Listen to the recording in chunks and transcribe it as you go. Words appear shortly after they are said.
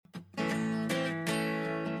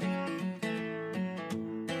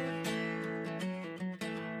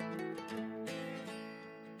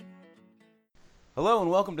Hello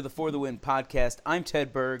and welcome to the For the Win podcast. I'm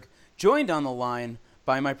Ted Berg, joined on the line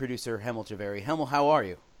by my producer, Hemel Javeri. Hemel, how are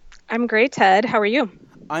you? I'm great, Ted. How are you?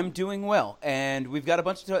 I'm doing well, and we've got a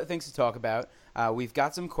bunch of things to talk about. We've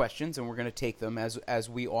got some questions, and we're going to take them as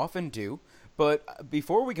we often do. But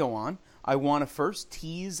before we go on, I want to first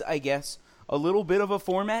tease, I guess, a little bit of a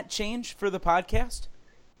format change for the podcast.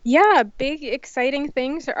 Yeah, big exciting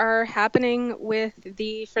things are happening with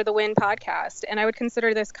the For the Win podcast, and I would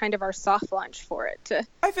consider this kind of our soft launch for it.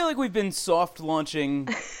 I feel like we've been soft launching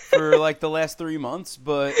for like the last 3 months,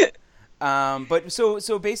 but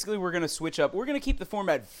basically we're gonna switch up. We're gonna keep the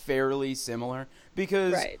format fairly similar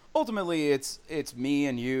because Right. ultimately it's me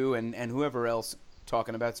and you and whoever else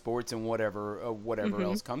talking about sports and whatever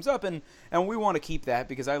else comes up, and we want to keep that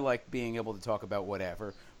because I like being able to talk about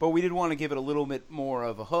whatever. But we did want to give it a little bit more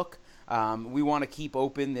of a hook. We want to keep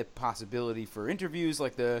open the possibility for interviews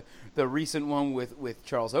like the recent one with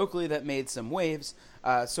Charles Oakley that made some waves.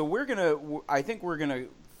 So I think we're gonna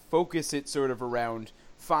focus it sort of around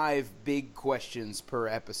 5 big questions per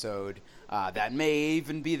episode. That may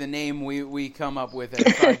even be the name we come up with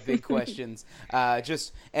at 5 big questions.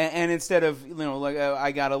 And instead of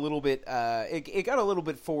I got a little bit it got a little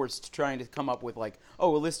bit forced trying to come up with a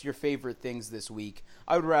list your favorite things this week.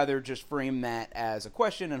 I would rather just frame that as a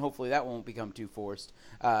question, and hopefully that won't become too forced.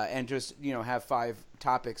 And just have 5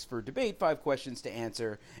 topics for debate, 5 questions to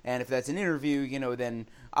answer. And if that's an interview, then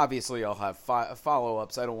obviously I'll have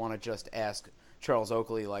follow-ups. I don't want to just ask Charles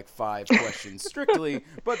Oakley 5 questions strictly,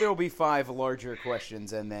 but there will be 5 larger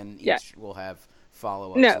questions, and then Yeah. each will have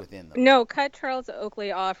follow-ups No, within them. no, cut Charles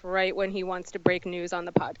Oakley off right when he wants to break news on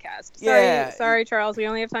the podcast. Sorry, Yeah. sorry, Charles. We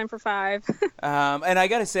only have time for 5. And I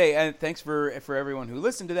gotta say, thanks for everyone who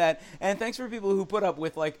listened to that, and thanks for people who put up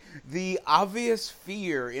with the obvious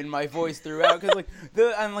fear in my voice throughout. Because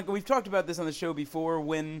we've talked about this on the show before.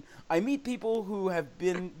 When I meet people who have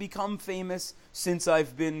become famous since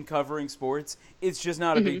I've been covering sports, it's just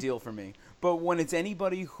not a big deal for me. But when it's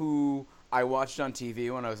anybody who I watched on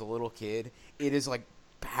TV when I was a little kid, it is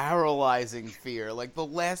paralyzing fear. The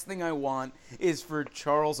last thing I want is for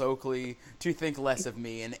Charles Oakley to think less of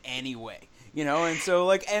me in any way. And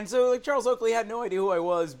so Charles Oakley had no idea who I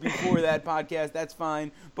was before that podcast. That's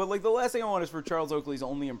fine. But the last thing I want is for Charles Oakley's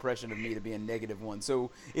only impression of me to be a negative one.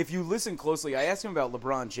 So if you listen closely, I asked him about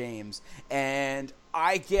LeBron James, and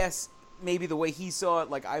I guess maybe the way he saw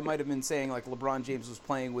it, I might have been saying LeBron James was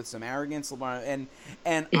playing with some arrogance. And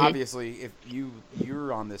obviously, if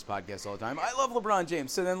you're on this podcast all the time, I love LeBron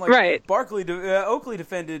James. So then Right. Oakley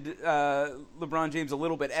defended LeBron James a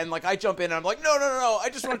little bit, and I jump in and I'm like, no, I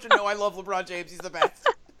just want you to know I love LeBron James. He's the best.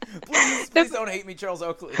 Please don't hate me, Charles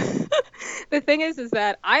Oakley. The thing is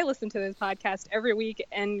that I listen to this podcast every week,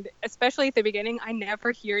 and especially at the beginning, I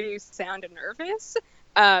never hear you sound nervous.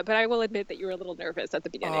 But I will admit that you were a little nervous at the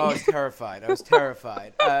beginning. Oh, I was terrified. It was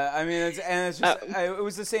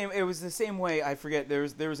the same. It was the same way. I forget. There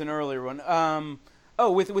was an earlier one.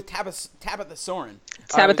 With Tabitha Soren.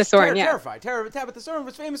 Tabitha Soren, yeah. Terrified. Tabitha Soren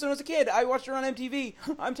was famous when I was a kid. I watched her on MTV.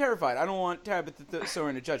 I'm terrified. I don't want Tabitha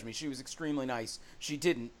Soren to judge me. She was extremely nice. She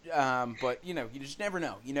didn't. But you just never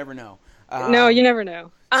know. You never know. No, you never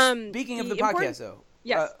know. Speaking of the podcast, though.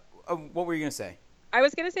 Yes. What were you going to say? I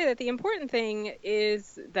was going to say that the important thing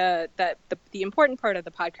is the important part of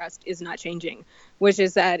the podcast is not changing, which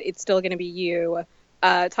is that it's still going to be you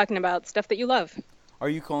talking about stuff that you love. Are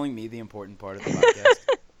you calling me the important part of the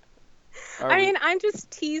podcast? I'm just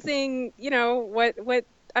teasing, what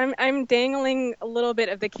I'm dangling a little bit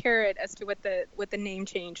of the carrot as to what the name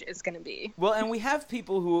change is going to be. Well, and we have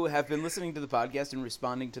people who have been listening to the podcast and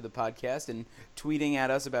responding to the podcast and tweeting at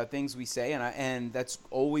us about things we say, and that's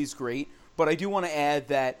always great. But I do want to add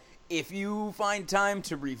that if you find time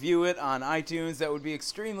to review it on iTunes, that would be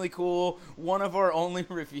extremely cool. One of our only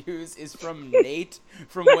reviews is from Nate,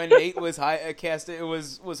 from when Nate was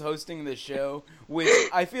hosting the show, which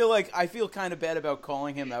I feel kind of bad about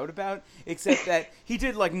calling him out about, except that he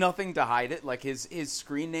did nothing to hide it. His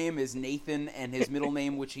screen name is Nathan, and his middle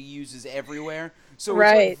name, which he uses everywhere. So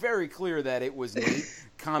Right. It's very clear that it was Nate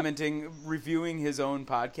reviewing his own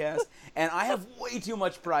podcast, and I have way too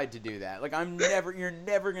much pride to do that. You're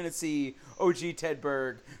never gonna see OG Ted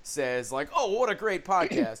Berg says oh, what a great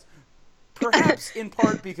podcast. Perhaps in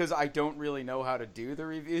part because I don't really know how to do the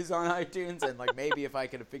reviews on iTunes, and maybe if I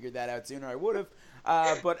could have figured that out sooner, I would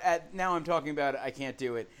have. But now I'm talking about it, I can't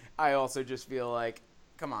do it. I also just feel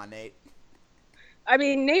come on, Nate. I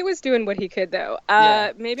mean, Nate was doing what he could, though.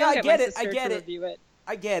 Yeah. Maybe I'll Yeah, get my I sister get to it. review it.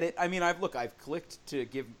 I get it. I mean, I've clicked to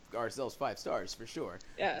give ourselves 5 stars for sure.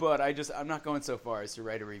 Yeah. But I'm not going so far as to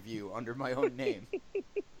write a review under my own name.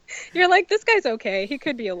 You're like, this guy's okay. He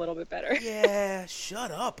could be a little bit better. Yeah,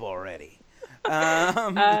 shut up already.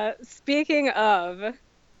 Speaking of,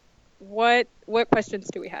 what questions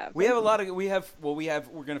do we have? We have a lot of we're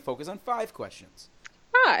going to focus on 5 questions.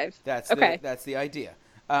 5. That's okay. That's the idea.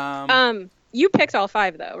 You picked all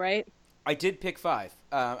 5 though, right? I did pick 5.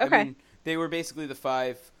 Okay. I mean, they were basically the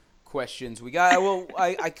 5 questions we got. Well,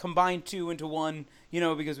 I combined 2 into 1,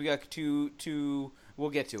 because we got two. We'll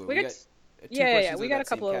get to it. We got 2 questions we of got that a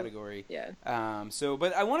couple same of category. Yeah.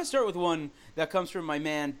 But I want to start with one that comes from my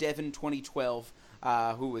man Devin 2012,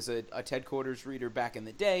 who was a Ted Quarters reader back in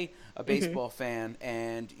the day, a baseball fan,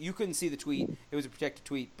 and you couldn't see the tweet. It was a protected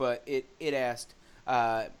tweet, but it asked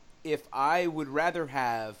if I would rather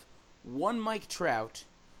have 1 Mike Trout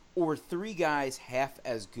or 3 guys half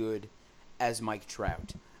as good as Mike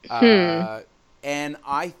Trout. And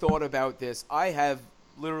I thought about this. I have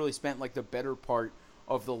literally spent like the better part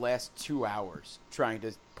of the last 2 hours trying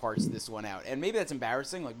to parse this one out. And maybe that's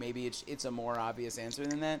embarrassing. Like maybe it's a more obvious answer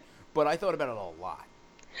than that. But I thought about it a lot.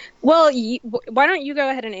 Well, why don't you go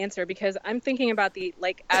ahead and answer? Because I'm thinking about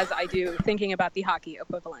thinking about the hockey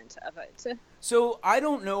equivalent of it. So I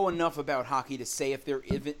don't know enough about hockey to say if there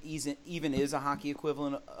even is a hockey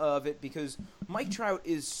equivalent of it, because Mike Trout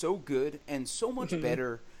is so good and so much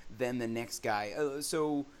better than the next guy.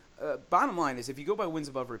 Bottom line is, if you go by wins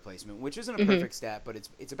above replacement, which isn't a perfect stat, but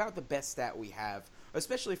it's about the best stat we have,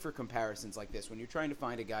 especially for comparisons like this, when you're trying to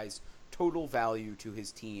find a guy's total value to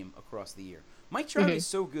his team across the year. Mike Trout is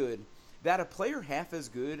so good that a player half as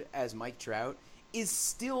good as Mike Trout is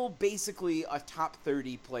still basically a top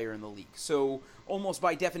 30 player in the league. So almost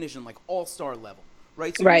by definition, like all-star level,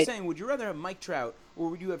 right? So you're saying, would you rather have Mike Trout, or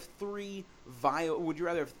would you have 3 viable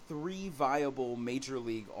major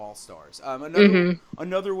league all-stars?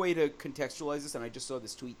 Another way to contextualize this, and I just saw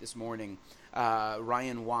this tweet this morning,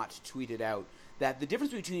 Ryan Watt tweeted out that the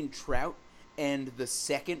difference between Trout and the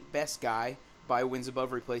second best guy by wins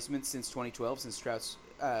above replacement since 2012, since Trout's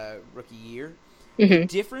rookie year, the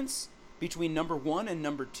difference between number 1 and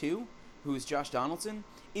number 2, who is Josh Donaldson,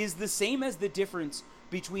 is the same as the difference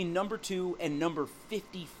between number 2 and number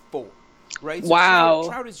 54. Right? So wow.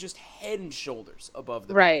 Trout is just head and shoulders above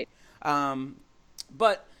the right.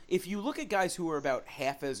 But if you look at guys who are about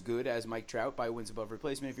half as good as Mike Trout by wins above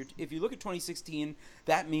replacement, if you look at 2016,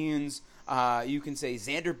 that means you can say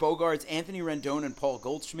Xander Bogaerts, Anthony Rendon, and Paul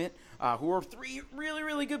Goldschmidt, who are 3 really,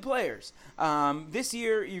 really good players. This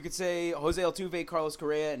year, you could say Jose Altuve, Carlos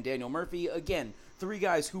Correa, and Daniel Murphy. Again, 3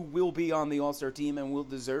 guys who will be on the All-Star team and will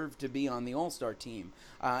deserve to be on the All-Star team.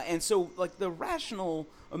 And so, like, the rational,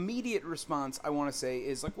 immediate response, I want to say,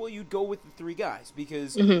 is like, well, you'd go with the 3 guys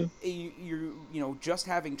because you're just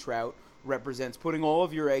having Trout represents putting all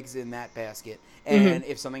of your eggs in that basket. And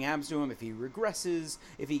if something happens to him, if he regresses,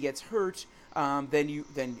 if he gets hurt,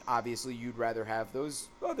 then obviously you'd rather have those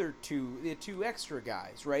other 2 extra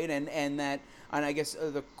guys, right? And I guess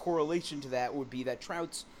the correlation to that would be that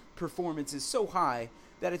Trout's performance is so high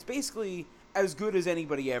that it's basically as good as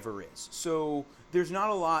anybody ever is. So there's not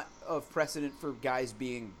a lot of precedent for guys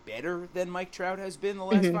being better than Mike Trout has been the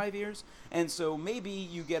last 5 years. And so maybe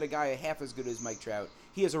you get a guy half as good as Mike Trout.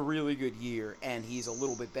 He has a really good year, and he's a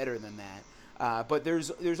little bit better than that. But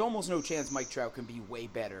there's almost no chance Mike Trout can be way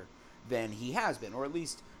better than he has been, or at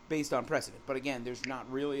least based on precedent. But again, there's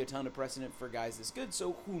not really a ton of precedent for guys this good,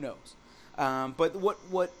 so who knows? But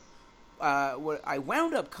what I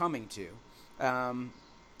wound up coming to, and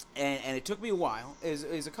it took me a while,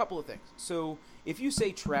 is a couple of things. So if you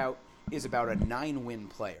say Trout is about a 9-win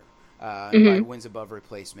player, by wins above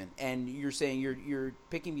replacement, and you're saying you're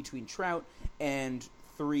picking between Trout and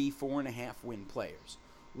 4.5 win players.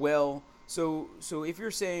 Well, so if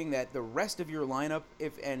you're saying that the rest of your lineup,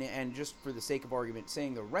 and just for the sake of argument,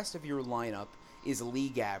 saying the rest of your lineup is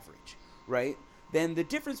league average, right? Then the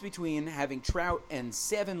difference between having Trout and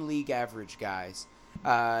 7 league average guys,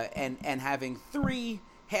 and having 3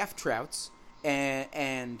 half Trouts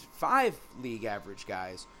and 5 league average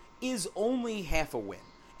guys is only half a win.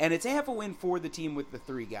 And it's half a win for the team with the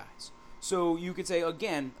 3 guys. So you could say,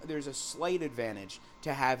 again, there's a slight advantage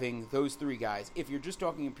to having those 3 guys. If you're just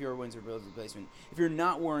talking in pure wins or replacement, if you're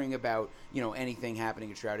not worrying about, anything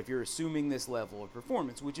happening to Trout, if you're assuming this level of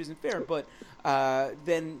performance, which isn't fair, but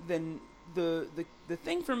then the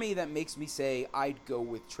thing for me that makes me say I'd go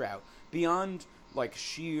with Trout, beyond like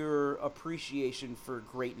sheer appreciation for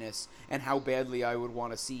greatness and how badly I would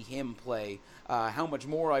want to see him play, how much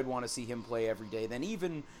more I'd want to see him play every day than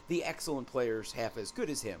even the excellent players half as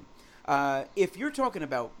good as him. If you're talking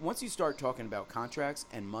about, once you start talking about contracts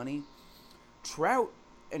and money, Trout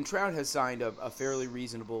Trout has signed a fairly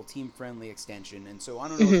reasonable, team-friendly extension, and so I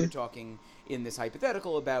don't know if you're talking in this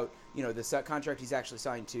hypothetical about the contract he's actually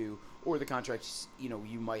signed to, or the contract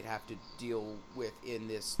you might have to deal with in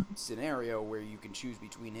this scenario where you can choose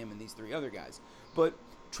between him and these three other guys. But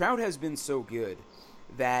Trout has been so good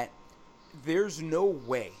that there's no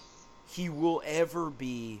way he will ever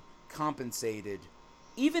be compensated,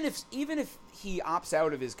 even if he opts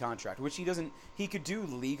out of his contract, which he could do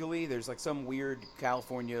legally. There's like some weird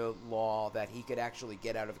California law that he could actually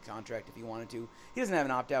get out of a contract if he wanted to. He doesn't have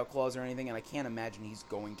an opt-out clause or anything, and I can't imagine he's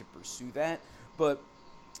going to pursue that. But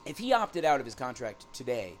if he opted out of his contract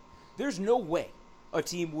today, there's no way a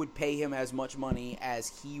team would pay him as much money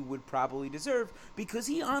as he would probably deserve, because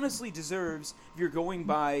he honestly deserves, if you're going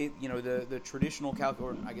by, the traditional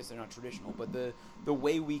or I guess they're not traditional, but the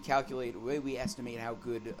way we calculate, the way we estimate how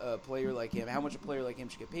good a player like him, how much a player like him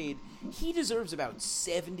should get paid, he deserves about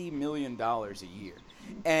 $70 million a year.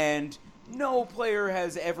 And no player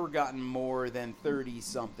has ever gotten more than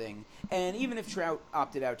 30-something. And even if Trout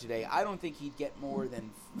opted out today, I don't think he'd get more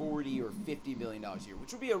than $40 or $50 million a year,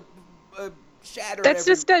 which would be a shatter. That's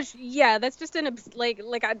just those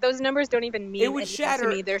numbers don't even mean anything to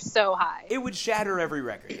me. They're so high. It would shatter every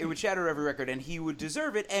record. And he would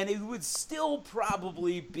deserve it, and it would still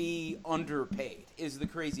probably be underpaid, is the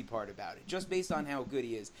crazy part about it, just based on how good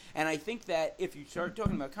he is. And I think that if you start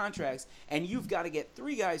talking about contracts and you've got to get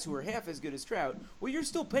three guys who are half as good as Trout, well, you're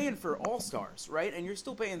still paying for all-stars, right? And you're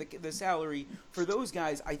still paying the salary for those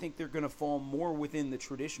guys. I think they're going to fall more within the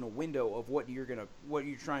traditional window of what you're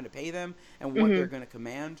trying to pay them and what they're going to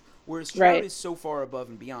command, whereas Trout is so far above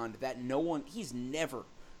and beyond that he's never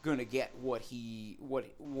going to get what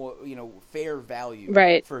fair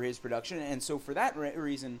value for his production. And so for that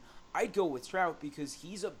reason, I'd go with Trout, because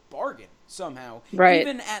he's a bargain somehow,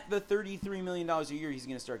 even at the $33 million a year he's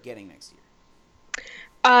going to start getting next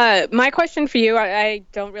year. My question for you, I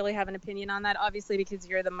don't really have an opinion on that, obviously, because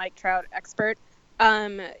you're the Mike Trout expert,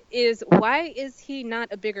 is why is he not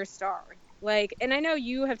a bigger star? And I know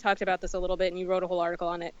you have talked about this a little bit and you wrote a whole article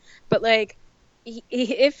on it, but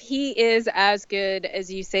if he is as good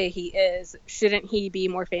as you say he is, shouldn't he be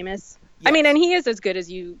more famous? Yes. I mean, and he is as good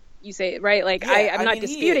as you say it, right? I'm not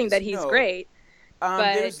disputing that he's great.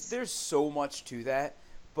 But there's so much to that,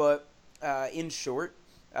 but in short,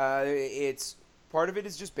 it's part of it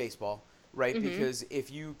is just baseball. Right, because if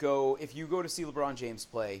you go to see LeBron James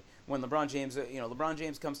play, when LeBron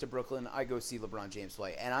James comes to Brooklyn, I go see LeBron James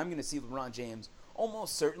play, and I'm going to see LeBron James.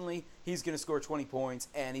 Almost certainly, he's going to score 20 points,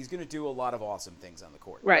 and he's going to do a lot of awesome things on the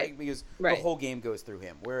court, right? Because the whole game goes through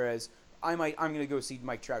him. Whereas I'm going to go see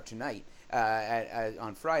Mike Trout tonight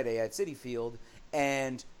on Friday at Citi Field,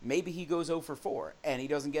 and maybe he goes 0 for 4, and he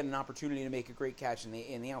doesn't get an opportunity to make a great catch in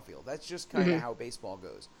the outfield. That's just kind of how baseball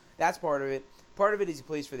goes. That's part of it. Part of it is he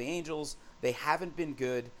plays for the Angels. They haven't been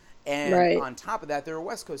good. And on top of that, they're a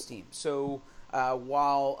West Coast team. So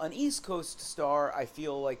while an East Coast star, I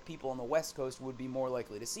feel like people on the West Coast would be more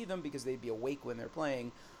likely to see them because they'd be awake when they're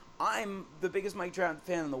playing. I'm the biggest Mike Trout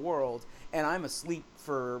fan in the world, and I'm asleep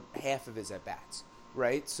for half of his at-bats,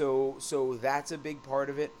 right? So that's a big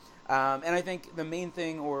part of it. And I think the main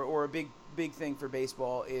thing or a big thing for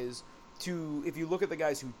baseball is if you look at the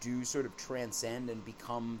guys who do sort of transcend and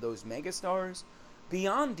become those megastars,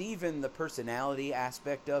 beyond even the personality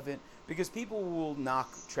aspect of it, because people will knock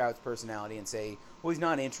Trout's personality and say, well, he's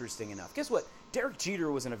not interesting enough. Guess what? Derek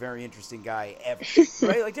Jeter wasn't a very interesting guy ever,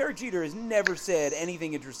 right? Derek Jeter has never said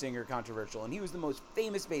anything interesting or controversial, and he was the most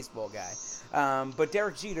famous baseball guy. But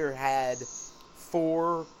Derek Jeter had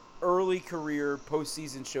 4 early career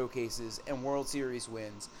postseason showcases and World Series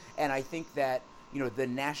wins, and I think that the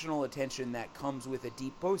national attention that comes with a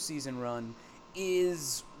deep postseason run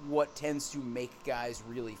is what tends to make guys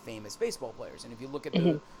really famous baseball players. And if you look at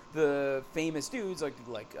the famous dudes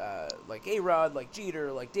like A-Rod, like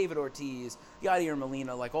Jeter, like David Ortiz, Yadier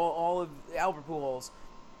Molina, like all of Albert Pujols,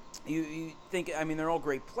 you think, I mean, they're all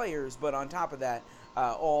great players, but on top of that,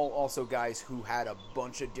 all also guys who had a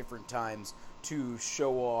bunch of different times to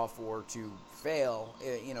show off or to fail,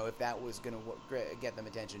 if that was going to get them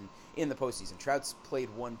attention in the postseason. Trout's played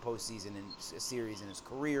 1 postseason in a series in his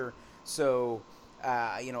career, so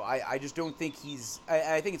I just don't think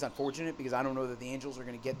I think it's unfortunate because I don't know that the Angels are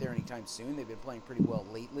going to get there anytime soon. They've been playing pretty well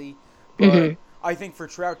lately, but I think for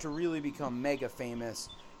Trout to really become mega famous,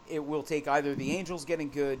 it will take either the Angels getting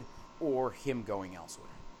good or him going elsewhere.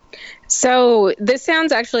 So this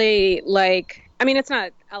sounds actually like, I mean, it's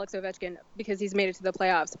not Alex Ovechkin because he's made it to the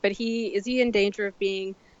playoffs, but is he in danger of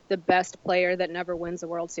being the best player that never wins a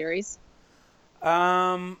World Series?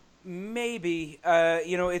 Maybe,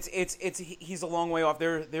 he's a long way off.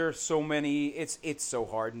 There are so many. It's so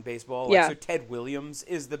hard in baseball. Like, Yeah. so Ted Williams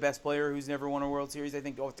is the best player who's never won a World Series, I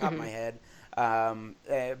think, off the top of my head.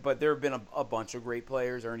 But there have been a bunch of great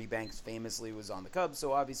players. Ernie Banks famously was on the Cubs,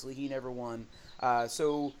 so obviously he never won.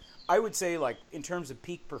 So I would say, like, in terms of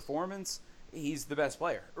peak performance, he's the best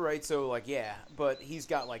player, right? So, like, yeah, but he's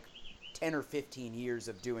got like 10 or 15 years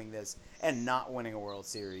of doing this and not winning a World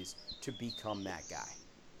Series to become that guy.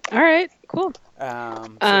 All right, cool.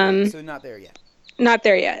 So not there yet. Not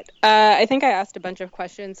there yet. I think I asked a bunch of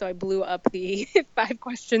questions, so I blew up the 5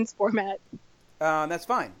 questions format. That's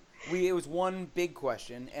fine. It was one big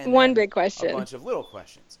question and one big question, a bunch of little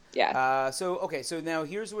questions. Yeah. So now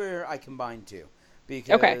here's where I combined 2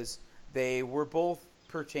 because they were both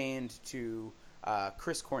pertained to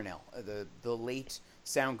Chris Cornell, the late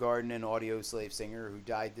Soundgarden and Audio Slave singer who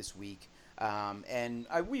died this week. And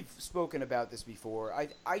we've spoken about this before.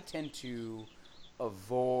 I tend to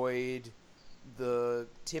avoid the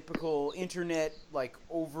typical internet, like,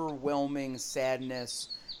 overwhelming sadness.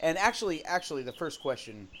 And actually, the first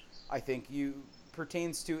question, I think,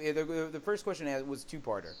 pertains to the first question was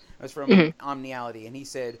 2-parter. It was from Omniality, and he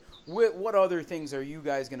said, "What other things are you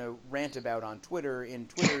guys going to rant about on Twitter in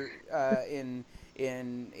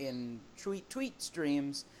tweet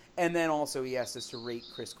streams?" And then also he asked us to rate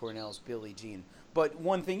Chris Cornell's Billie Jean. But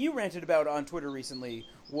one thing you ranted about on Twitter recently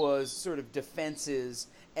was sort of defenses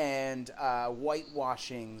and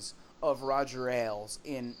whitewashings of Roger Ailes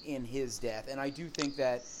in his death. And I do think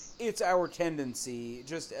that it's our tendency,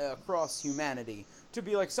 just across humanity, to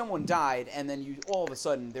be like, someone died and then all of a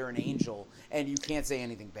sudden they're an angel and you can't say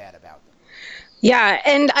anything bad about them. Yeah,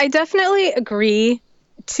 and I definitely agree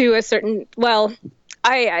to a certain,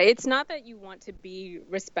 it's not that you want to be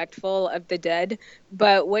respectful of the dead,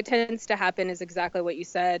 but what tends to happen is exactly what you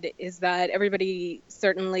said, is that everybody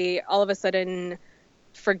certainly all of a sudden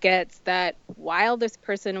forgets that while this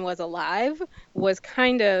person was alive, was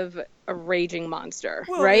kind of a raging monster,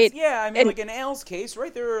 right? Like in Ailes' case,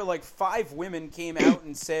 right, there are like 5 women came out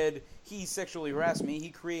and said he sexually harassed me. He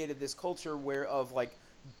created this culture of like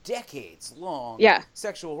decades long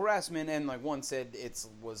sexual harassment, and like one said it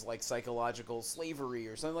was like psychological slavery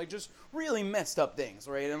or something, like just really messed up things,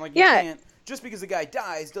 right? And like you can't, just because the guy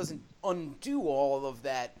dies doesn't undo all of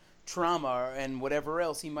that trauma and whatever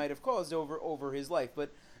else he might have caused over his life.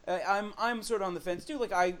 But I'm sort of on the fence too.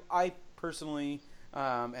 Like I personally,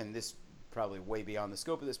 and this probably way beyond the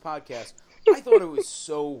scope of this podcast, I thought it was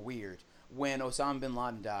so weird when Osama bin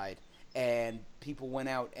Laden died and people went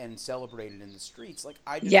out and celebrated in the streets. Like,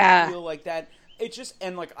 I just feel like that. It just,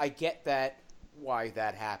 and like, I get that, why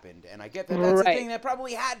that happened, and I get that that's a thing that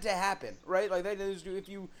probably had to happen, right? Like, that is, if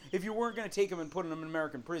you weren't going to take him and put him in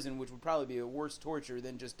American prison, which would probably be a worse torture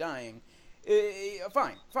than just dying,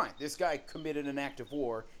 fine. This guy committed an act of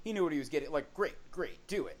war. He knew what he was getting. Like, great,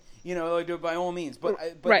 do it. You know, like, do it by all means. But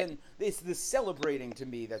then it's the celebrating to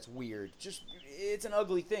me that's weird. Just, it's an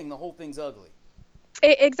ugly thing. The whole thing's ugly.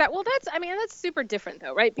 Exactly. Well, that's super different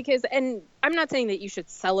though, right? Because, and I'm not saying that you should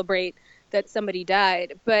celebrate that somebody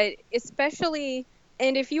died, but especially,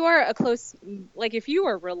 and if you are if you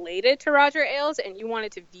were related to Roger Ailes and you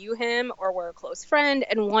wanted to view him, or were a close friend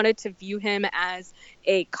and wanted to view him as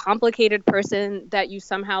a complicated person that you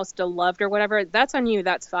somehow still loved or whatever, that's on you,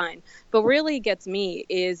 that's fine. But what really gets me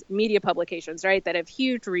is media publications, right, that have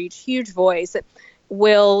huge reach, huge voice,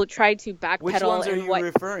 will try to backpedal. Which ones are you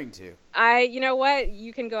referring to? You know what?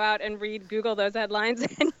 You can go out and Google those headlines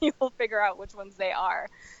and you will figure out which ones they are.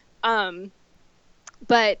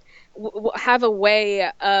 But have a way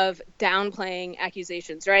of downplaying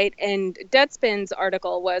accusations, right? And Deadspin's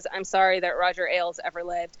article was, "I'm sorry that Roger Ailes ever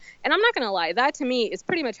lived." And I'm not going to lie, that to me is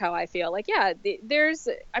pretty much how I feel. Like,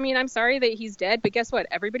 I'm sorry that he's dead, but guess what?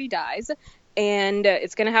 Everybody dies. And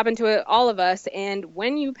it's going to happen to all of us. And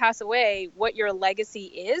when you pass away, what your legacy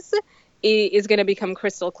is going to become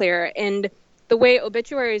crystal clear. And the way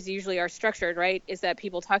obituaries usually are structured, right, is that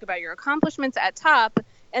people talk about your accomplishments at top,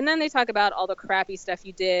 and then they talk about all the crappy stuff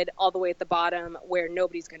you did all the way at the bottom where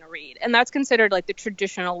nobody's going to read. And that's considered like the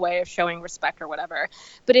traditional way of showing respect or whatever.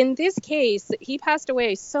 But in this case, he passed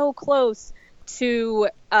away so close to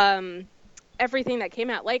everything that came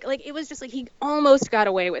out. Like it was just like he almost got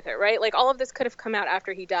away with it, right? Like all of this could have come out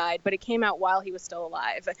after he died, but it came out while he was still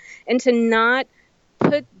alive. And to not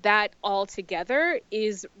put that all together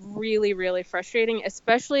is really, really frustrating,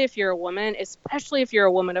 especially if you're a woman, especially if you're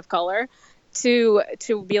a woman of color. to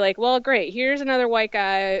be like, well, great, here's another white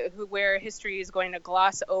guy where history is going to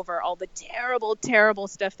gloss over all the terrible, terrible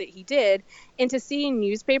stuff that he did, and to see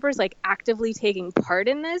newspapers like actively taking part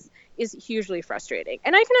in this is hugely frustrating.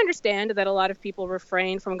 And I can understand that a lot of people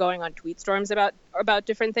refrain from going on tweet storms about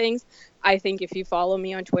different things. I think if you follow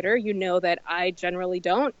me on Twitter, you know that I generally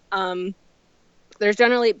don't. There's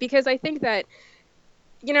generally, because I think that,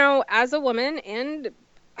 you know, as a woman, and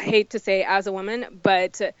I hate to say as a woman,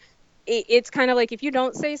 but it's kind of like, if you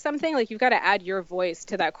don't say something, like, you've got to add your voice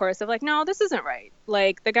to that chorus of like, no, this isn't right.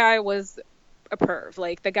 Like, the guy was a perv.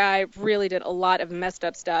 Like, the guy really did a lot of messed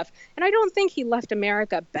up stuff. And I don't think he left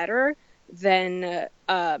America better than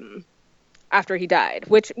after he died,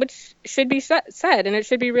 which should be said, and it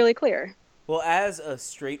should be really clear. Well, as a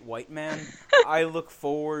straight white man, I look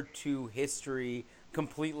forward to history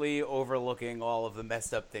completely overlooking all of the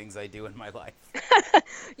messed up things I do in my life.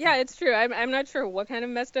 Yeah, it's true. I'm not sure what kind of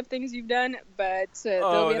messed up things you've done, but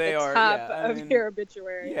they'll be at the top of your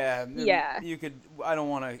obituary. Yeah. You could. I don't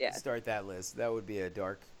want to start that list. That would be a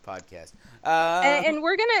dark podcast. And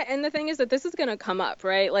we're gonna. And the thing is that this is gonna come up,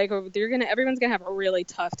 right? Like, everyone's gonna have a really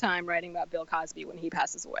tough time writing about Bill Cosby when he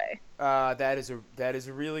passes away. That is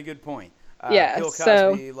a really good point. Bill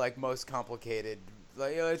Cosby, like, most complicated.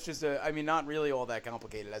 Like, it's just not really all that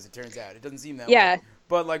complicated, as it turns out. It doesn't seem that way.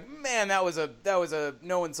 But, like, man, that was a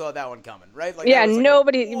no one saw that one coming, right? Like, yeah,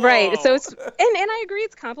 nobody, right. So it's, and I agree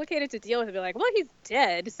it's complicated to deal with. Be like, well, he's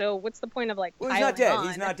dead, so what's the point of, like, well, he's not dead.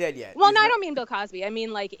 He's not dead yet. Well, I don't mean Bill Cosby. I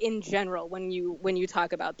mean, like, in general, when you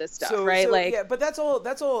talk about this stuff, right? Like, yeah, but that's all.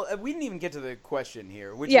 We didn't even get to the question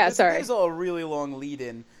here, which sorry. is all a really long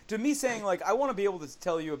lead-in to me saying, like, I want to be able to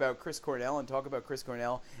tell you about Chris Cornell and talk about Chris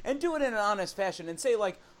Cornell and do it in an honest fashion and say,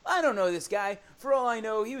 like, I don't know this guy. For all I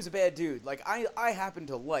know, he was a bad dude. Like, I happen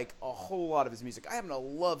to like a whole lot of his music. I happen to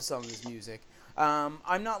love some of his music. I'm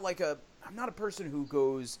not a person who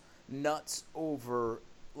goes nuts over,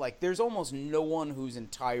 like, there's almost no one whose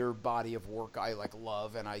entire body of work I, like,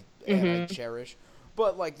 love and I cherish.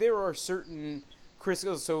 But, like, there are certain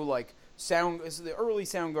so, like, the early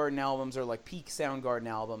Soundgarden albums are like peak Soundgarden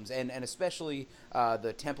albums, and especially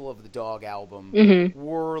the Temple of the Dog album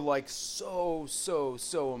were like so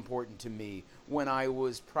important to me when I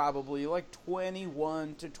was probably like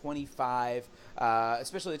 21 to 25.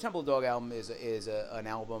 Especially the Temple of the Dog album is an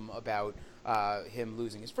album about him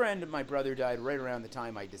losing his friend. My brother died right around the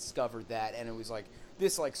time I discovered that, and it was like,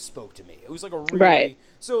 this, like, spoke to me. It was like a really right.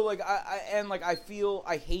 So, like,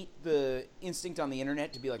 I hate the instinct on the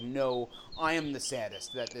internet to be like, no, I am the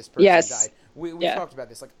saddest that this person died. We talked about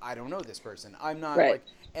this. Like, I don't know this person. I'm not like,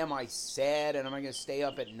 am I sad and am I going to stay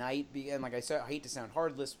up at night? And like I said, I hate to sound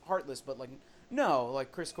heartless, but like, no,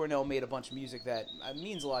 like, Chris Cornell made a bunch of music that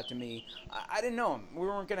means a lot to me. I didn't know him. We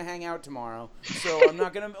weren't going to hang out tomorrow, so I'm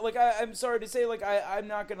not going to, like, I'm sorry to say, like, I'm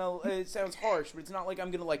not going to, it sounds harsh, but it's not like I'm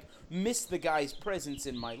going to, like, miss the guy's presence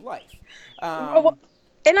in my life.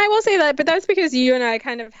 And I will say that, but that's because you and I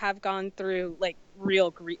kind of have gone through, like,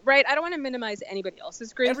 real grief, right? I don't want to minimize anybody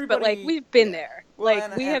else's grief, but, like, we've been there. Well,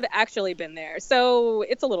 like, we have actually been there, so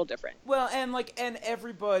it's a little different. Well, and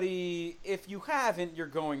everybody, if you haven't, you're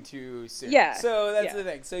going to soon. Yeah. So that's the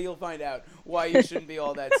thing. So you'll find out why you shouldn't be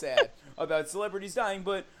all that sad about celebrities dying.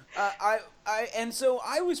 But so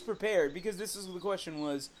I was prepared, because the question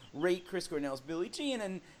was, rate Chris Cornell's Billie Jean,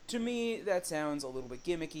 and to me that sounds a little bit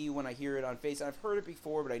gimmicky when I hear it on Face. I've heard it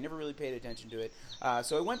before, but I never really paid attention to it.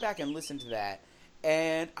 So I went back and listened to that.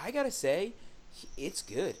 And I gotta say, it's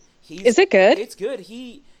good. Is it good? It's good.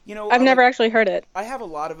 I've never actually heard it. I have a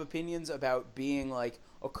lot of opinions about being, like,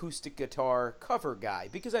 acoustic guitar cover guy,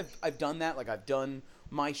 because I've done that. Like, I've done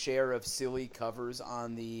my share of silly covers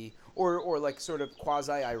on the or like sort of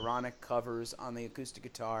quasi ironic covers on the acoustic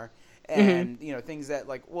guitar, and things that,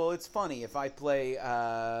 like, well, it's funny if I play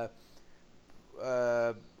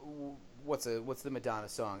what's the Madonna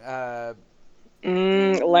song?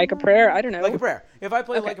 Like a Prayer? I don't know. Like a Prayer. If I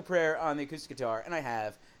play Like a Prayer on the acoustic guitar, and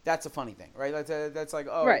that's a funny thing, right? That's like,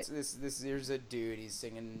 oh, right. It's here's a dude, he's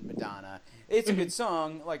singing Madonna. It's a good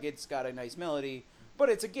song, like, it's got a nice melody, but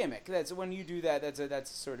it's a gimmick. That's when you do that. That's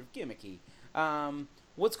sort of gimmicky.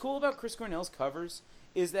 What's cool about Chris Cornell's covers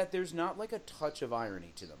is that there's not, like, a touch of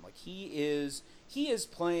irony to them. Like, he is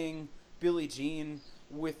playing Billie Jean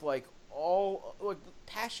with, like, all, like,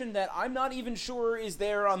 passion that I'm not even sure is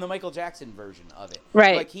there on the Michael Jackson version of it.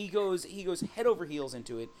 Right. Like, he goes head over heels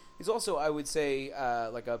into it. He's also, I would say,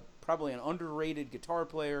 like, a probably an underrated guitar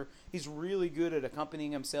player. He's really good at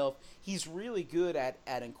accompanying himself. He's really good at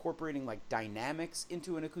incorporating like dynamics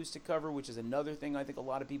into an acoustic cover, which is another thing I think a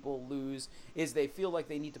lot of people lose, is they feel like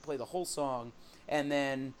they need to play the whole song and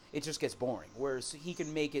then it just gets boring. Whereas he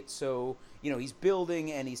can make it so, he's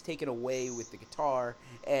building and he's taken away with the guitar,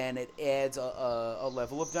 and it adds a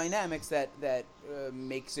level of dynamics that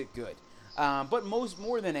makes it good. But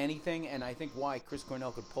more than anything, and I think why Chris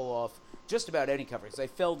Cornell could pull off just about any cover, because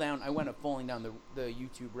I went up falling down the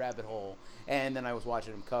YouTube rabbit hole, and then I was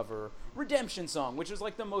watching him cover Redemption Song, which is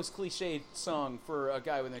like the most cliched song for a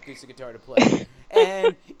guy with an acoustic guitar to play.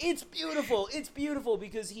 And it's beautiful. It's beautiful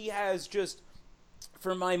because he has just,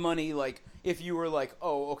 for my money, like, if you were like,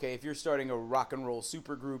 oh, okay, if you're starting a rock and roll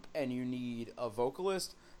supergroup and you need a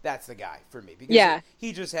vocalist, that's the guy for me. Because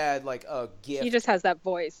he just had, like, a gift. He just has that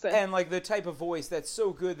voice. And, like, the type of voice that's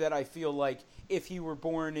so good that I feel like if he were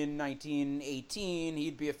born in 1918,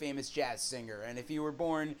 he'd be a famous jazz singer. And if he were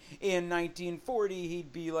born in 1940,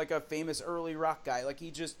 he'd be, like, a famous early rock guy. Like, he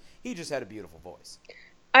just had a beautiful voice.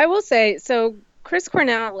 I will say, so Chris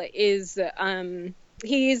Cornell is...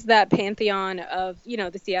 he's that pantheon of,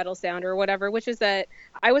 the Seattle Sound or whatever, which is that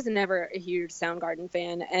I was never a huge Soundgarden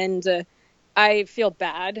fan, and I feel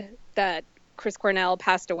bad that Chris Cornell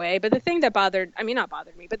passed away. But the thing that not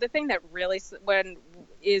bothered me, but the thing that really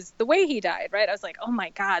is the way he died, right? I was like, oh my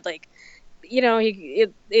God, like,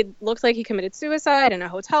 it looks like he committed suicide in a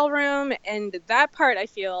hotel room, and that part I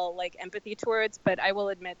feel like empathy towards, but I will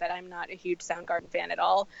admit that I'm not a huge Soundgarden fan at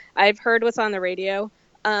all. I've heard what's on the radio.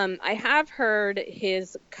 I have heard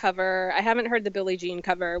his cover. I haven't heard the Billie Jean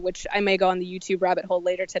cover, which I may go on the YouTube rabbit hole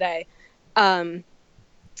later today.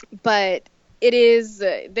 But it is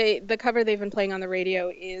the cover they've been playing on the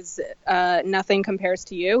radio is Nothing Compares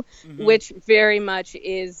to You, which very much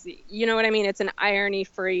is, you know what I mean? It's an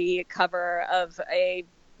irony-free cover of a,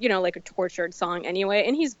 like a tortured song anyway,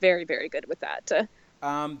 and he's very, very good with that.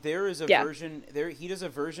 There is a version, he does a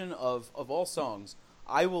version of all songs,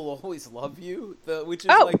 I Will Always Love You, which is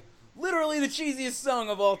like literally the cheesiest song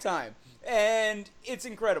of all time. And it's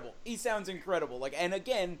incredible. He sounds incredible. Like, and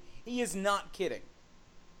again, he is not kidding.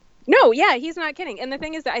 No, yeah, he's not kidding. And the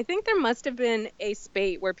thing is that I think there must have been a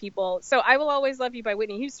spate where people... So I Will Always Love You by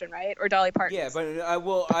Whitney Houston, right? Or Dolly Parton? Yeah, but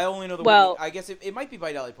I only know the Whitney... I guess it might be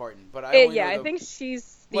by Dolly Parton, but I only know I think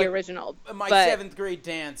she's the original. My 7th grade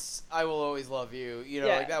dance, I Will Always Love You.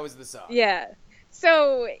 Like that was the song. Yeah.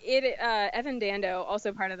 So Evan Dando,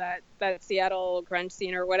 also part of that Seattle grunge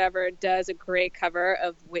scene or whatever, does a great cover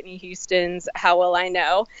of Whitney Houston's How Will I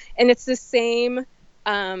Know? And it's the same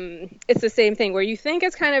thing where you think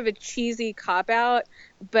it's kind of a cheesy cop-out,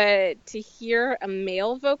 but to hear a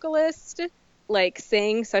male vocalist like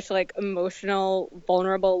saying such like emotional,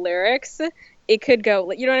 vulnerable lyrics, it could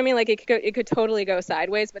go, you know what I mean? Like it could totally go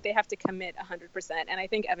sideways, but they have to commit 100%. And I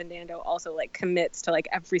think Evan Dando also like commits to like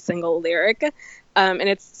every single lyric. And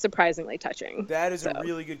it's surprisingly touching. That is a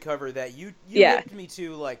really good cover that you hooked me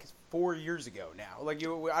to like 4 years ago now. Like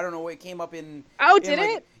I don't know, it came up in... Oh, did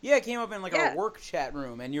it? Yeah, it came up in like our work chat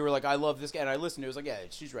room, and you were like, I love this guy, and I listened to it. I was like, yeah,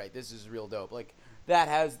 she's right, this is real dope. Like, that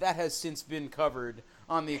has since been covered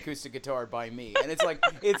on the acoustic guitar by me. And it's like,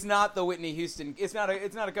 it's not the Whitney Houston, it's not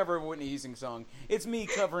a cover of a Whitney Houston song. It's me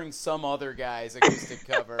covering some other guy's acoustic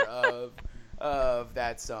cover of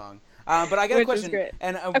that song. But I got a question,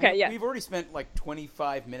 and we've already spent like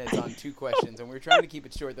 25 minutes on 2 questions, and we were trying to keep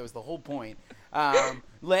it short. That was the whole point.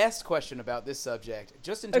 Last question about this subject,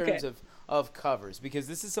 just in terms of covers, because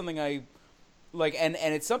this is something I like, and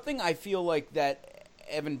it's something I feel like that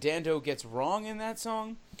Evan Dando gets wrong in that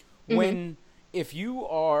song. If you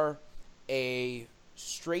are a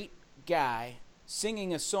straight guy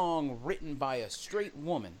singing a song written by a straight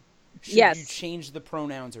woman, should you change the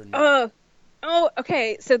pronouns or not? Oh,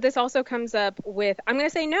 okay. So this also comes up with, I'm going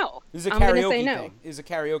to say no. This is a karaoke thing. This is a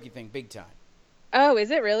karaoke thing, big time. Oh,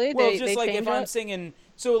 is it really? Well, just like if I'm singing,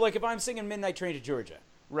 if I'm singing Midnight Train to Georgia,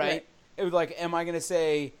 right? It was like, am I going to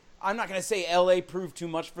say, I'm not going to say L.A. proved too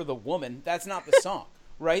much for the woman. That's not the song,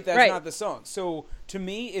 right? That's not the song. So to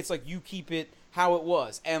me, it's like you keep it how it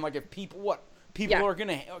was. And like if people are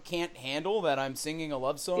can't handle that I'm singing a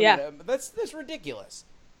love song, that's ridiculous.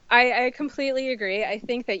 I completely agree. I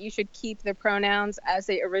think that you should keep the pronouns as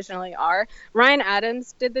they originally are. Ryan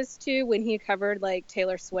Adams did this too when he covered like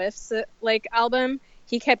Taylor Swift's like album.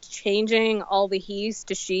 He kept changing all the he's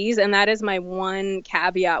to she's, and that is my one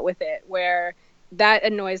caveat with it, where that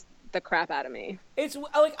annoys the crap out of me. It's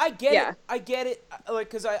like I get it, like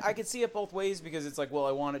because I could see it both ways, because it's like, well,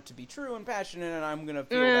 I want it to be true and passionate, and I'm gonna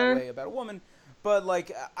feel that way about a woman. But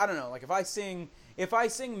like I don't know, like if I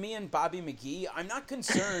sing Me and Bobby McGee, I'm not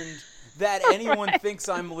concerned that anyone thinks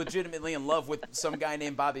I'm legitimately in love with some guy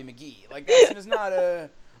named Bobby McGee. Like, that's just not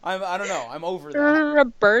I don't know. I'm over that.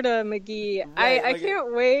 Roberta McGee. Right, I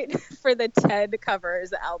can't wait for the Ted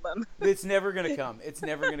Covers album. It's never going to come. It's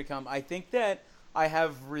never going to come. I think that I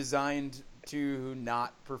have resigned to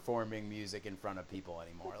not performing music in front of people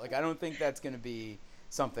anymore. Like, I don't think that's going to be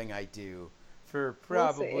something I do for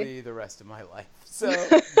probably the rest of my life. So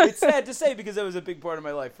it's sad to say because that was a big part of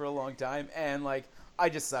my life for a long time. And, like, I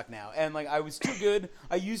just suck now. And, like, I was too good.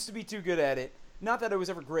 I used to be too good at it. Not that I was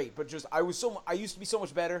ever great, but just I used to be so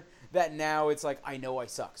much better that now it's like I know I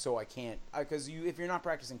suck, so I can't. Because if you're not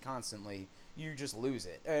practicing constantly, you just lose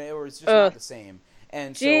it, or it's just not the same.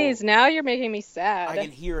 And jeez, now you're making me sad. I can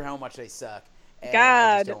hear how much I suck, and God.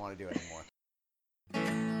 I just don't want to do it anymore.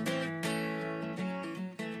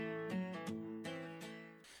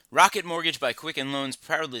 Rocket Mortgage by Quicken Loans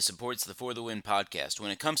proudly supports the For the Win podcast.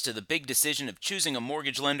 When it comes to the big decision of choosing a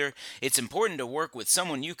mortgage lender, it's important to work with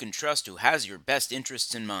someone you can trust who has your best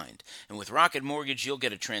interests in mind. And with Rocket Mortgage, you'll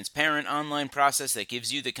get a transparent online process that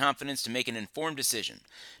gives you the confidence to make an informed decision.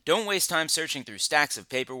 Don't waste time searching through stacks of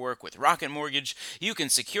paperwork. With Rocket Mortgage, you can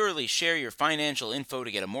securely share your financial info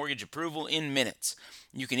to get a mortgage approval in minutes.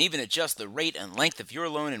 You can even adjust the rate and length of your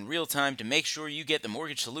loan in real time to make sure you get the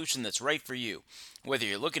mortgage solution that's right for you. Whether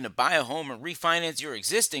you're looking to buy a home or refinance your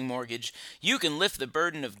existing mortgage, you can lift the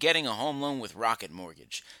burden of getting a home loan with Rocket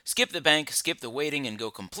Mortgage. Skip the bank, skip the waiting, and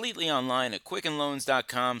go completely online at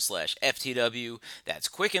quickenloans.com/FTW. That's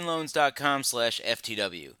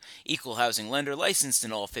quickenloans.com/FTW. Equal housing lender licensed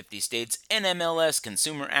in all 50 states. NMLS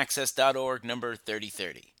ConsumerAccess.org number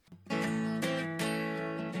 3030.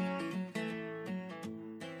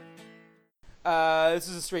 This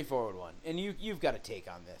is a straightforward one, and you've got a take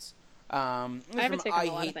on this. I have a take on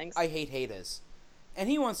a lot of things. I hate haters. And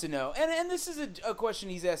he wants to know, and this is a question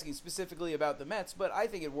he's asking specifically about the Mets, but I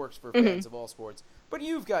think it works for fans of all sports. But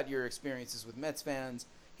you've got your experiences with Mets fans.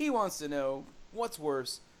 He wants to know, what's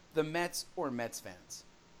worse, the Mets or Mets fans?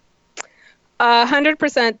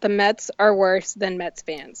 100% the Mets are worse than Mets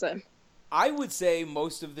fans. I would say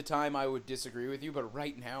most of the time I would disagree with you, but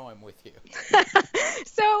right now I'm with you.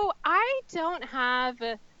 So I don't have,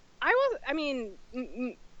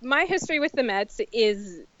 my history with the Mets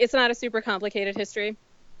it's not a super complicated history.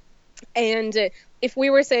 And if we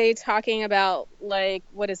were, say, talking about,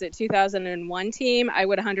 2001 team, I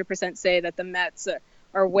would 100% say that the Mets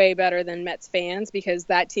are way better than Mets fans, because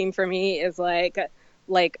that team for me is like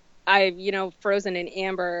I've, frozen in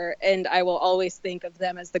amber, and I will always think of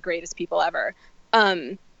them as the greatest people ever.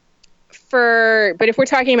 But if we're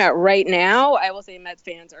talking about right now, I will say Mets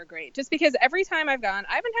fans are great, just because every time I've gone,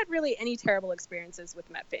 I haven't had really any terrible experiences with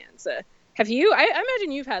Met fans. Have you? I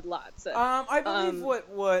imagine you've had lots. I believe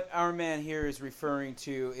what our man here is referring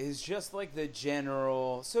to is just like the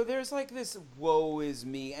general. So there's like this woe is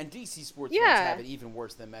me, and DC sports fans have it even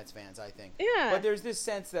worse than Mets fans, I think. Yeah. But there's this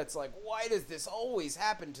sense that's like, why does this always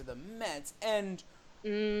happen to the Mets? And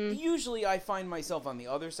usually I find myself on the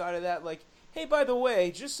other side of that, like, hey, by the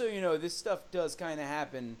way, just so you know, this stuff does kind of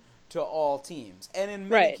happen to all teams. And in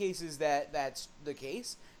many cases that's the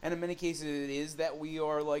case, and in many cases it is that we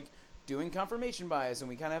are like doing confirmation bias, and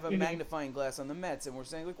we kind of have a magnifying glass on the Mets, and we're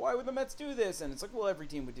saying, like, why would the Mets do this? And it's like, well, every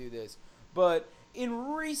team would do this. But in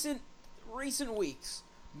recent weeks,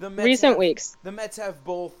 the Mets have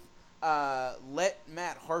both let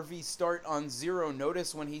Matt Harvey start on zero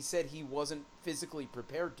notice when he said he wasn't physically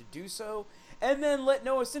prepared to do so, and then let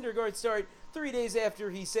Noah Syndergaard start 3 days after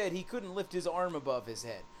he said he couldn't lift his arm above his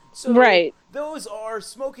head. So those are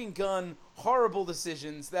smoking gun, horrible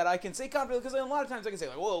decisions that I can say confidently, because a lot of times I can say,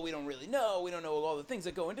 like, well, we don't really know. We don't know all the things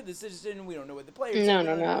that go into the decision. We don't know what the players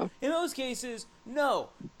No. In those cases, no,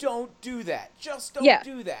 don't do that. Just don't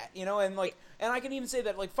do that. And I can even say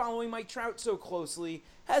that, like, following Mike Trout so closely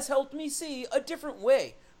has helped me see a different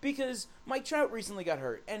way. Because Mike Trout recently got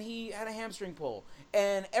hurt, and he had a hamstring pull.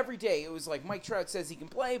 And every day it was like, Mike Trout says he can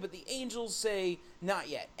play, but the Angels say not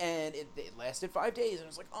yet. And it lasted 5 days, and it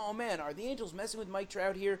was like, oh man, are the Angels messing with Mike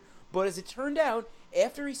Trout here? But as it turned out,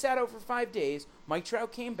 after he sat out for 5 days, Mike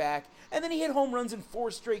Trout came back, and then he hit home runs in 4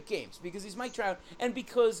 straight games, because he's Mike Trout, and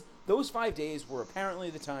because those 5 days were apparently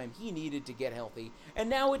the time he needed to get healthy. And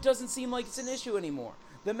now it doesn't seem like it's an issue anymore.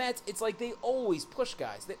 The Mets, it's like they always push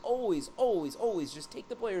guys. They always just take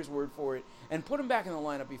the player's word for it and put him back in the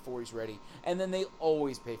lineup before he's ready, and then they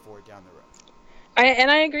always pay for it down the road.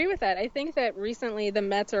 I agree with that. I think that recently the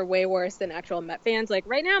Mets are way worse than actual Met fans. Like,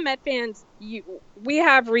 right now, Met fans, we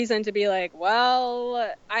have reason to be like,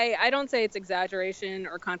 well, I don't say it's exaggeration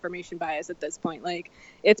or confirmation bias at this point. Like,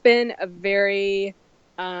 it's been a very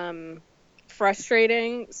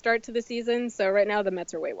frustrating start to the season, so right now the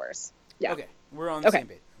Mets are way worse. Yeah. Okay, we're on the same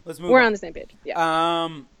page. Let's move on. We're on the same page. Yeah.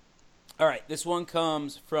 All right, this one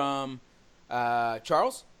comes from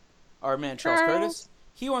Charles, our man Charles Curtis.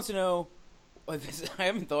 He wants to know, I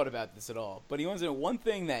haven't thought about this at all, but he wants to know one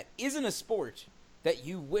thing that isn't a sport that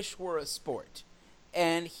you wish were a sport.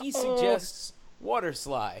 And he suggests water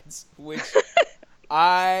slides, which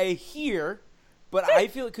I hear, but I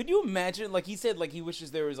feel, could you imagine, like he said, like he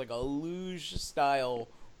wishes there was like a luge-style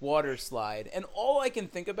water slide, and all I can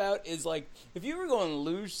think about is, like, if you were going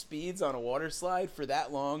luge speeds on a water slide for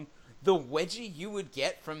that long, the wedgie you would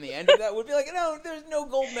get from the end of that would be like, no, there's no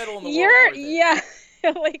gold medal in the world. Yeah.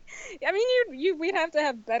 Like, I mean, we'd have to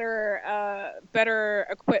have better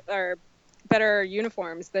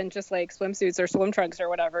uniforms than just like swimsuits or swim trunks or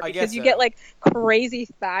whatever, because you get like crazy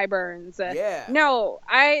thigh burns. Yeah. No,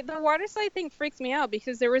 the water slide thing freaks me out,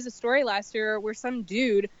 because there was a story last year where some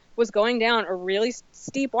dude was going down a really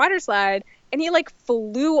steep water slide and he like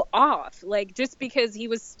flew off, like, just because he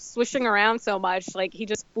was swishing around so much, like he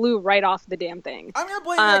just flew right off the damn thing. I'm gonna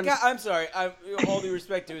blame that guy. I'm sorry. All due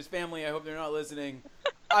respect to his family, I hope they're not listening.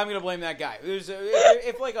 I'm gonna blame that guy.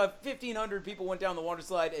 If like 1,500 people went down the water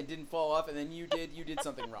slide and didn't fall off, and then you did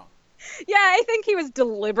something wrong. Yeah, I think he was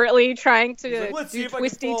deliberately trying to Let's do see if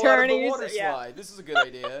twisty I can fall out of the turnies. water slide. This is a good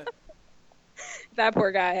idea. That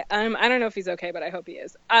poor guy. I don't know if he's okay, but I hope he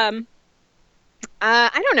is. I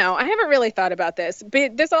don't know. I haven't really thought about this,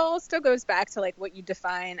 but this all still goes back to like what you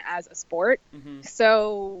define as a sport. Mm-hmm.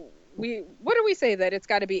 So what do we say that it's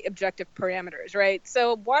got to be objective parameters, right?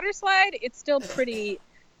 So water slide, it's still pretty.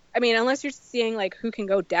 I mean, unless you're seeing like who can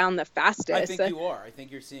go down the fastest. I think you are. I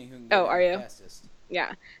think you're seeing who can go down the fastest.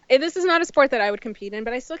 Yeah. This is not a sport that I would compete in,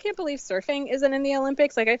 but I still can't believe surfing isn't in the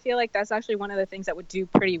Olympics. Like, I feel like that's actually one of the things that would do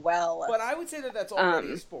pretty well. But I would say that that's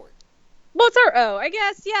already a sport. Well, I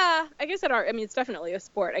guess, yeah. I guess it's definitely a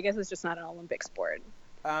sport. I guess it's just not an Olympic sport.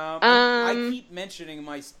 I keep mentioning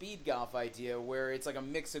my speed golf idea, where it's like a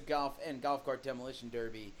mix of golf and golf cart demolition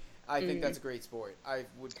derby. I think that's a great sport. I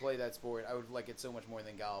would play that sport. I would like it so much more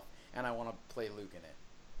than golf, and I want to play Luke in it.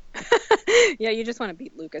 Yeah, you just want to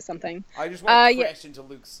beat Luke or something. I just want to crash into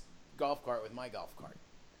Luke's golf cart with my golf cart.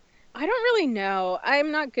 I don't really know.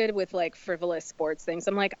 I'm not good with like frivolous sports things.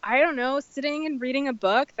 I'm like, I don't know, sitting and reading a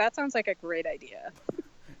book, that sounds like a great idea.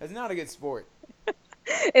 It's not a good sport.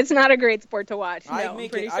 It's not a great sport to watch. No, I'm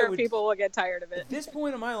pretty sure people will get tired of it. At this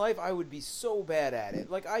point in my life, I would be so bad at it.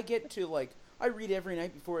 Like, I read every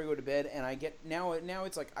night before I go to bed, and I get, now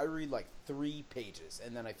it's like I read like 3 pages,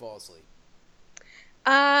 and then I fall asleep.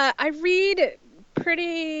 I read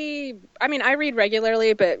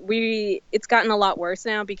regularly, but it's gotten a lot worse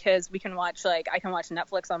now, because I can watch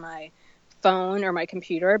Netflix on my phone or my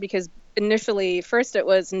computer, because initially, first it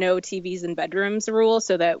was no TVs in bedrooms rule,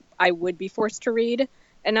 so that I would be forced to read.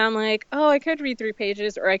 And now I'm like, I could read 3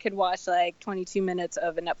 pages, or I could watch like 22 minutes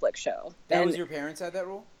of a Netflix show. That was your parents had that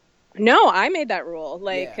rule? No, I made that rule.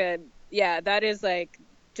 Like, that is like,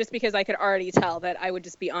 just because I could already tell that I would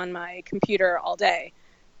just be on my computer all day.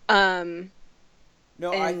 No,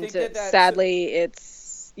 I think that sadly, I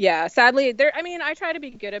try to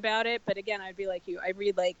be good about it, but again, I'd be like you. I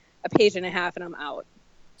read like a page and a half and I'm out.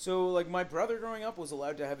 So, like, my brother growing up was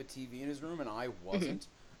allowed to have a TV in his room, and I wasn't.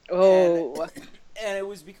 Mm-hmm. Oh. And it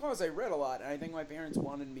was because I read a lot, and I think my parents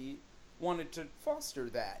wanted to foster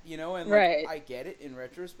that, you know? And, right. I get it in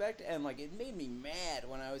retrospect, and, like, it made me mad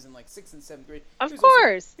when I was in, like, 6th and 7th grade. Of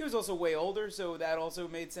course. He was also way older, so that also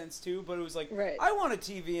made sense, too. But it was like, right. I want a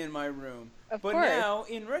TV in my room. Of course. But now,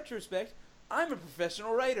 in retrospect, I'm a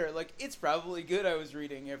professional writer. Like, it's probably good I was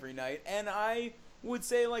reading every night, and I would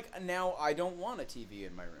say, like, now I don't want a TV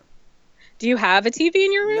in my room. Do you have a TV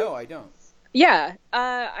in your room? No, I don't. Yeah.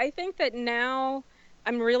 I think that now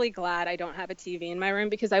I'm really glad I don't have a TV in my room,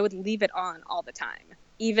 because I would leave it on all the time.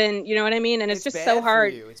 Even, you know what I mean? And it's just so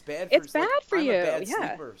hard. It's bad for you. I'm a bad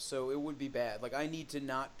sleeper, so it would be bad. Like, I need to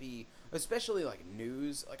not be, especially like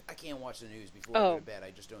news. Like, I can't watch the news before I go to bed.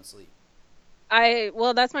 I just don't sleep.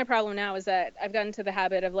 Well, that's my problem now, is that I've gotten to the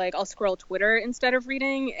habit of, like, I'll scroll Twitter instead of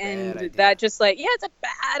reading, and that just, like, it's a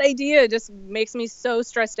bad idea. It just makes me so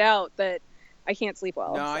stressed out that I can't sleep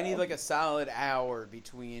well. No, I need, like, a solid hour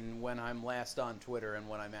between when I'm last on Twitter and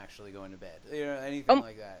when I'm actually going to bed. You know, anything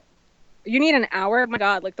like that. You need an hour? My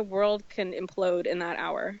God, like, the world can implode in that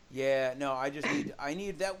hour. Yeah, no, I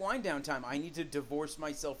need that wind down time. I need to divorce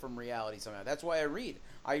myself from reality somehow. That's why I read.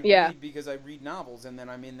 I read because I read novels, and then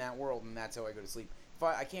I'm in that world, and that's how I go to sleep.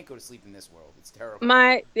 I can't go to sleep in this world. It's terrible.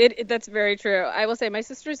 That's very true. I will say my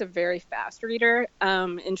sister's a very fast reader,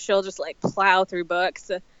 and she'll just, like, plow through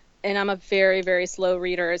books, and I'm a very, very slow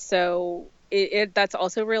reader, so that's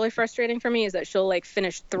also really frustrating for me, is that she'll, like,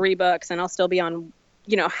 finish 3 books, and I'll still be on,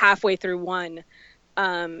 halfway through one.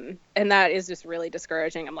 And that is just really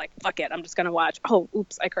discouraging. I'm like, fuck it, I'm just gonna watch. Oh,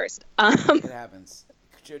 oops, I cursed. It happens.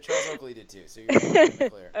 Charles Oakley did too, so you're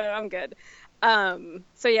clear. I'm good.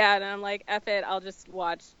 So yeah, and I'm like, F it, I'll just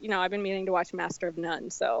watch. I've been meaning to watch Master of None,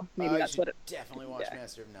 so maybe that's what it. Definitely watch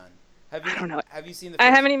Master of None. I don't know. Have you seen the? I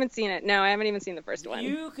haven't even seen it. No, I haven't even seen the first one.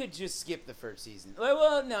 You could just skip the first season.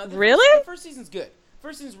 Well, no. Really? The first season's good.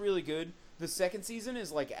 First season's really good. The second season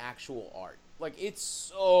is like actual art. Like it's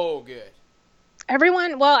so good.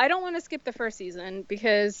 Everyone, well, I don't want to skip the first season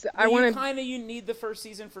because I want to. You need the first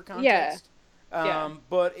season for context. Yeah.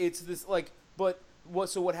 But it's this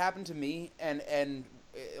what happened to me and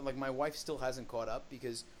like my wife still hasn't caught up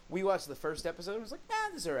because we watched the first episode and was like,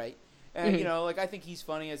 this is all right. And I think he's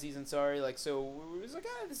funny as he's in Sorry, like so it was like,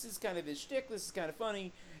 this is kind of his shtick, this is kind of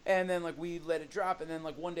funny. And then like we let it drop and then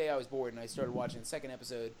like one day I was bored and I started watching the second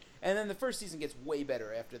episode. And then the first season gets way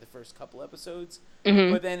better after the first couple episodes.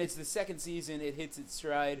 But then it's the second season, it hits its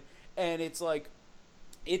stride and it's like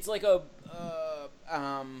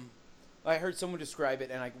I heard someone describe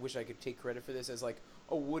it, and I wish I could take credit for this, as like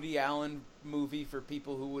a Woody Allen movie for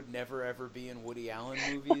people who would never ever be in Woody Allen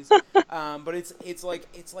movies. But it's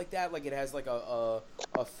like that. Like it has like a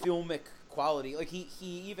filmic quality. Like he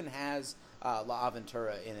even has La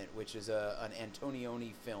Aventura in it, which is an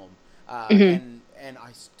Antonioni film. And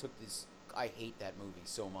I took this. I hate that movie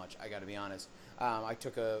so much. I got to be honest. I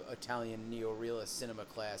took a Italian neorealist cinema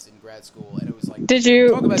class in grad school, and it was like. Did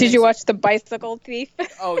you watch The Bicycle Thief?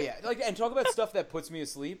 Oh yeah, and talk about stuff that puts me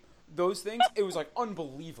asleep. Those things, it was like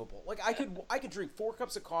unbelievable. Like I could drink 4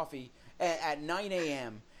 cups of coffee at 9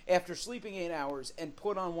 a.m. after sleeping 8 hours and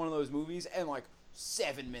put on one of those movies, and like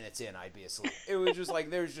 7 minutes in, I'd be asleep. It was just like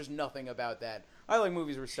there's just nothing about that. I like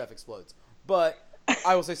movies where stuff explodes, but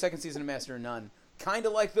I will say second season of Master of None, kind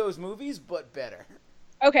of like those movies, but better.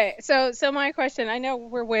 Okay, so my question, I know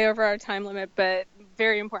we're way over our time limit, but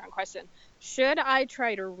very important question. Should I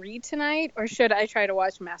try to read tonight, or should I try to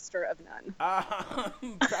watch Master of None?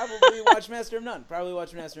 Probably watch Master of None.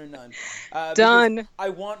 Done. I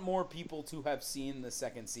want more people to have seen the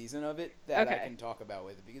second season of it that I can talk about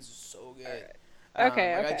with it, because it's so good. Right.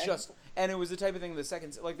 Okay. And it was the type of thing.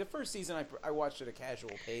 The first season, I watched at a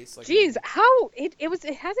casual pace. Like, jeez, how it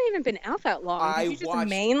hasn't even been out that long. Did you just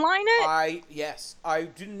mainline it? Yes, I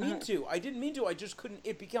didn't mean to. I just couldn't.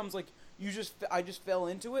 It becomes like I just fell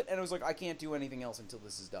into it, and I was like, I can't do anything else until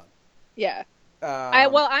this is done. Yeah.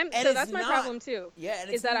 That's my problem too. Yeah,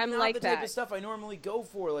 and is that I'm like the type of stuff I normally go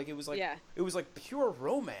for. Like it was like pure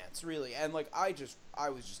romance, really, and like I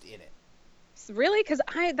was just in it. Really, because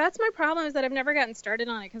that's my problem, is that I've never gotten started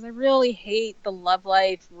on it because I really hate the love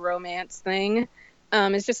life romance thing.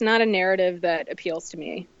 It's just not a narrative that appeals to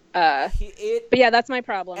me. But yeah, that's my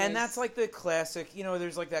problem. And that's like the classic,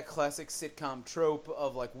 there's like that classic sitcom trope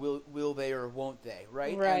of like will they or won't they,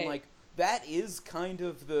 right? And like that is kind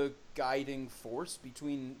of the guiding force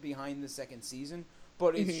behind the second season,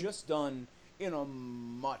 but it's just done in a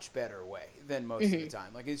much better way than most of the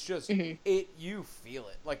time. Like it's just you feel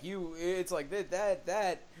it. Like it's like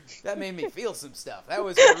that made me feel some stuff. That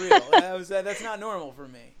was for real. That's not normal for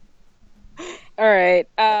me. All right.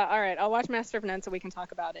 I'll watch Master of None so we can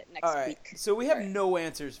talk about it next week. So we have no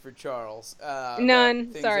answers for Charles.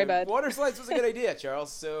 None. Sorry, bud. Water slides was a good idea,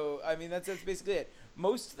 Charles. So I mean that's basically it.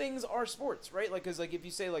 Most things are sports, right? Like, because like if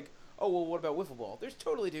you say like, oh well, what about wiffle ball? There's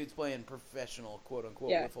totally dudes playing professional quote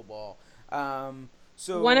unquote wiffle ball.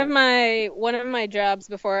 So one of my jobs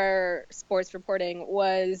before sports reporting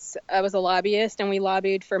was I was a lobbyist, and we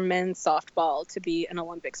lobbied for men's softball to be an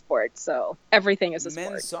Olympic sport. So everything is a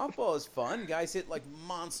sport. Men's softball is fun. Guys hit like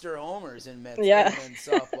monster homers in men's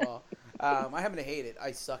softball. I happen to hate it.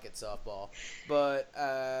 I suck at softball, but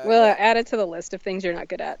we'll add it to the list of things you're not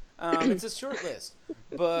good at. It's a short list,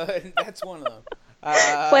 but that's one of them.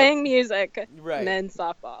 Playing music, right? Men's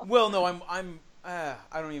softball. Well, no, I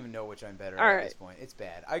don't even know which I'm better at this point. It's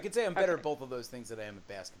bad. I could say I'm better at both of those things than I am at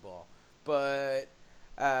basketball, but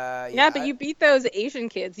but you beat those Asian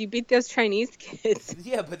kids. You beat those Chinese kids.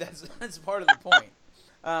 Yeah, but that's part of the point.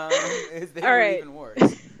 They were even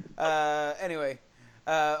worse. Anyway,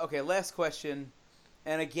 okay, last question,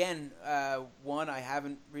 and again, one I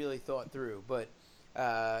haven't really thought through, but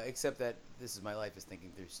except that this is my life is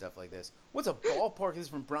thinking through stuff like this. What's a ballpark? This is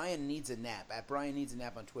from Brian Needs a Nap, at Brian Needs a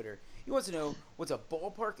Nap on Twitter. He wants to know what's a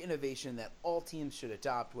ballpark innovation that all teams should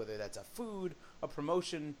adopt, whether that's a food, a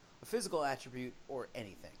promotion, a physical attribute, or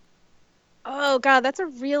anything. Oh God, that's a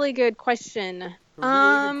really good question. A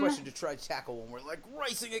really good question to try to tackle when we're like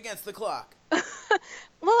racing against the clock. Well,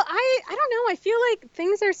 I don't know. I feel like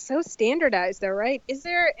things are so standardized, though, right? Is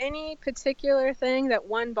there any particular thing that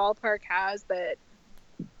one ballpark has that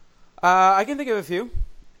I can think of a few.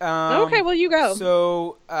 Okay, well, you go.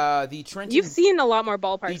 So the Trenton. You've seen a lot more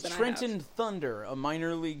ballparks The than Trenton I have. Thunder, a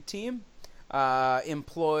minor league team,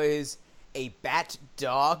 employs a bat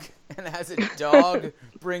dog and has a dog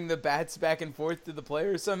bring the bats back and forth to the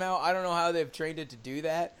players somehow. I don't know how they've trained it to do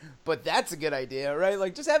that, but that's a good idea, right?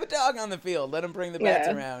 Like, just have a dog on the field, let him bring the bats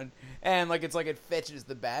around, and like it's like it fetches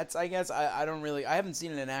the bats. I guess I haven't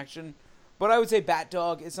seen it in action, but I would say bat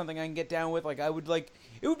dog is something I can get down with. Like,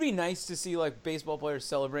 it would be nice to see like baseball players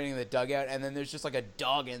celebrating the dugout, and then there's just like a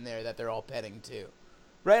dog in there that they're all petting too.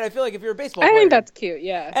 Right? I feel like if you're a baseball player. I think that's cute,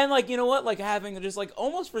 yeah. And, like, you know what? Like, having just, like,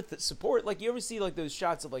 almost for support. Like, you ever see, like, those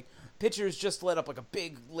shots of, like, pitchers just let up, like, a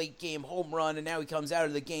big late-game home run, and now he comes out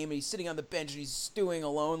of the game, and he's sitting on the bench, and he's stewing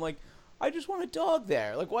alone. Like, I just want a dog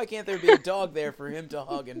there. Like, why can't there be a dog there for him to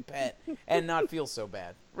hug and pet and not feel so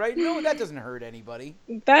bad? Right? No, that doesn't hurt anybody.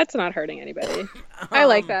 That's not hurting anybody. I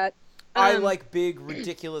like that. I like big,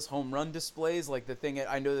 ridiculous home run displays. Like the thing at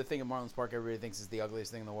Marlins Park everybody thinks is the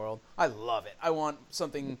ugliest thing in the world. I love it. I want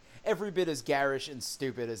something every bit as garish and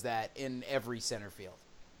stupid as that in every center field.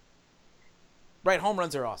 Right, home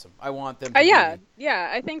runs are awesome. I want them to yeah,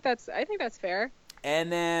 I think that's fair.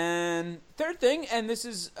 And then third thing, and this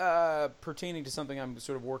is pertaining to something I'm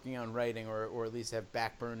sort of working on writing or at least have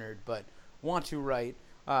backburnered but want to write.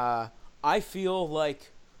 I feel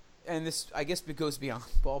like, and this, I guess, goes beyond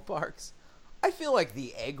ballparks. I feel like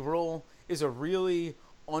the egg roll is a really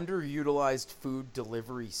underutilized food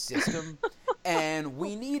delivery system, and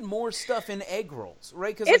we need more stuff in egg rolls,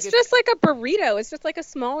 right? Cause it's just like a burrito. It's just like a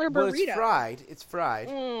smaller burrito. Well, it's fried.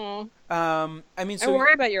 Mm. I mean, so I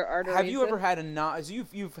worry about your arteries. Have you ever had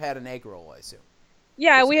you've had an egg roll? I assume.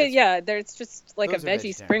 Yeah, there's just like a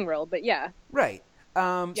veggie spring roll, but yeah. Right.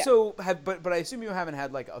 So, but I assume you haven't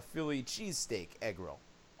had like a Philly cheesesteak egg roll.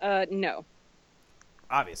 No.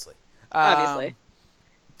 Obviously. Obviously.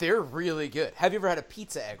 They're really good. Have you ever had a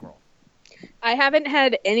pizza egg roll? I haven't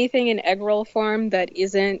had anything in egg roll form that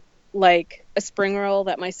isn't like a spring roll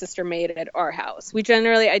that my sister made at our house.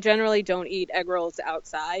 I generally don't eat egg rolls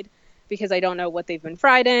outside because I don't know what they've been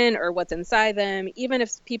fried in or what's inside them. Even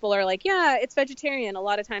if people are like, yeah, it's vegetarian, a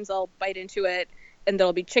lot of times I'll bite into it and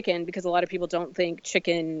there'll be chicken because a lot of people don't think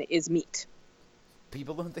chicken is meat.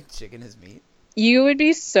 People don't think chicken is meat? You would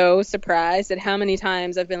be so surprised at how many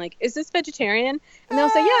times I've been like, is this vegetarian? And they'll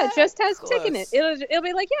say, yeah, it just has chicken in it. It'll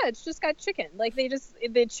be like, yeah, it's just got chicken. Like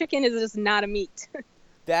the chicken is just not a meat.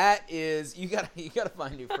 That is, you gotta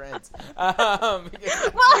find new friends. Well,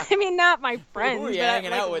 I mean, not my friends. Who are you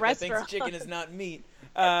hanging out with that thinks chicken is not meat?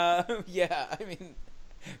 Yeah, I mean,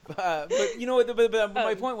 but you know what? But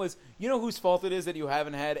my point was, you know whose fault it is that you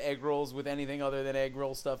haven't had egg rolls with anything other than egg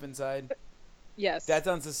roll stuff inside? Yes. That's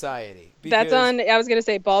on society. That's on, I was going to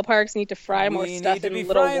say, ballparks need to fry more stuff in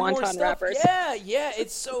little wonton wrappers. Yeah,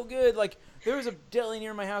 it's so good. Like, there was a deli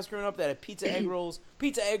near my house growing up that had pizza egg rolls.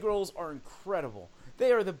 Pizza egg rolls are incredible.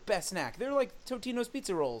 They are the best snack. They're like Totino's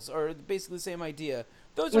pizza rolls, or basically the same idea.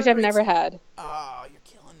 Which I've never had. Oh, you're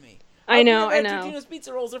killing me. I know. Totino's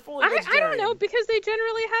pizza rolls are fully vegetarian. I don't know, because they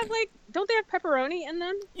generally have, like, don't they have pepperoni in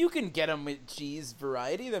them? You can get them with cheese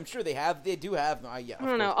variety. I'm sure they do have. Yeah, I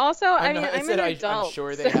don't know. Also, I'm an adult. I'm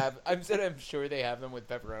sure they have. I'm sure they have them with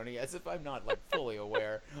pepperoni, as if I'm not like fully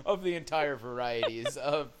aware of the entire varieties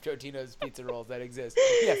of Totino's pizza rolls that exist.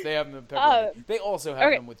 Yes, they have them with pepperoni. They also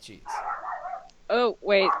have them with cheese. Oh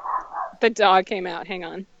wait, the dog came out. Hang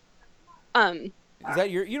on. Is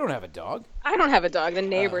that you don't have a dog? I don't have a dog. The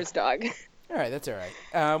neighbor's dog. All right, that's all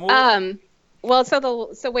right. Well,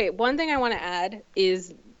 so wait. One thing I want to add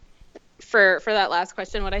is for that last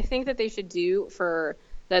question, what I think that they should do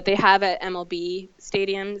that they have at MLB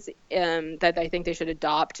stadiums that I think they should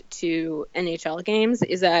adopt to NHL games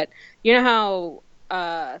is that, you know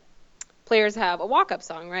how players have a walk-up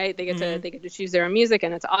song, right? They get to choose their own music,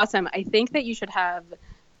 and it's awesome. I think that you should have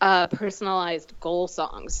personalized goal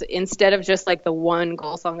songs instead of just like the one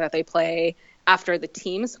goal song that they play after the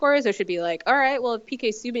team scores. There should be like, all right, well, if PK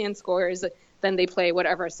Subban scores, then they play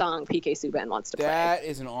whatever song PK Subban wants to play. That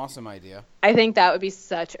is an awesome idea. I think that would be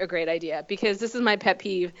such a great idea, because this is my pet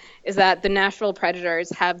peeve, is that the Nashville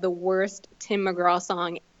Predators have the worst Tim McGraw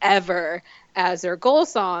song ever as their goal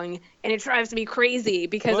song, and it drives me crazy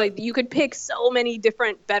because like you could pick so many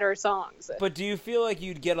different better songs. But do you feel like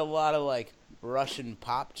you'd get a lot of like Russian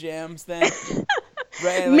pop jams then?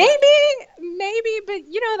 Right? Like, maybe, but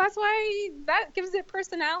you know, that's why that gives it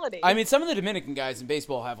personality. I mean, some of the Dominican guys in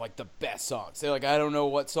baseball have like the best songs. They're like, I don't know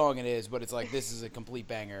what song it is, but it's like, this is a complete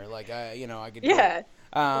banger. Like, I could. Yeah.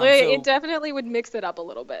 It definitely would mix it up a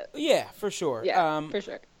little bit. Yeah, for sure. Yeah, for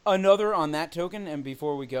sure. Another on that token, and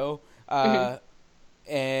before we go, and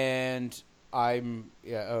So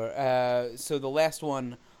the last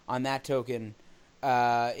one on that token,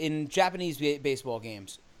 in Japanese baseball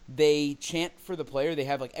games, they chant for the player. They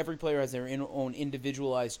have like every player has their own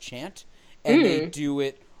individualized chant, and they do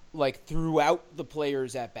it like throughout the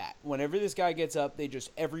players at bat. Whenever this guy gets up,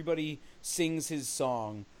 everybody sings his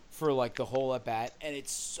song for like the whole at bat, and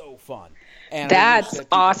it's so fun. And that's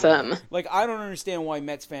awesome. Like, I don't understand why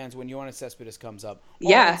Mets fans, when Yoenis Cespedes comes up,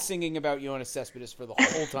 aren't singing about Yoenis Cespedes for the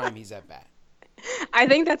whole time he's at bat. I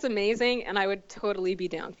think that's amazing, and I would totally be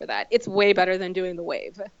down for that. It's way better than doing the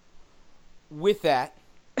wave. With that,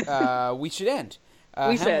 we should end.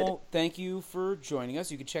 We should. Thank you for joining us.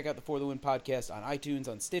 You can check out the For the Win podcast on iTunes,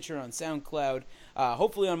 on Stitcher, on SoundCloud,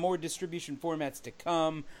 hopefully on more distribution formats to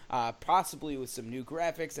come, possibly with some new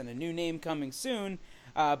graphics and a new name coming soon.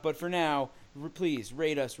 But for now, please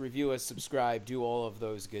rate us, review us, subscribe, do all of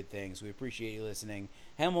those good things. We appreciate you listening.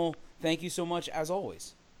 Hemel, thank you so much, as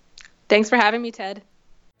always. Thanks for having me, Ted.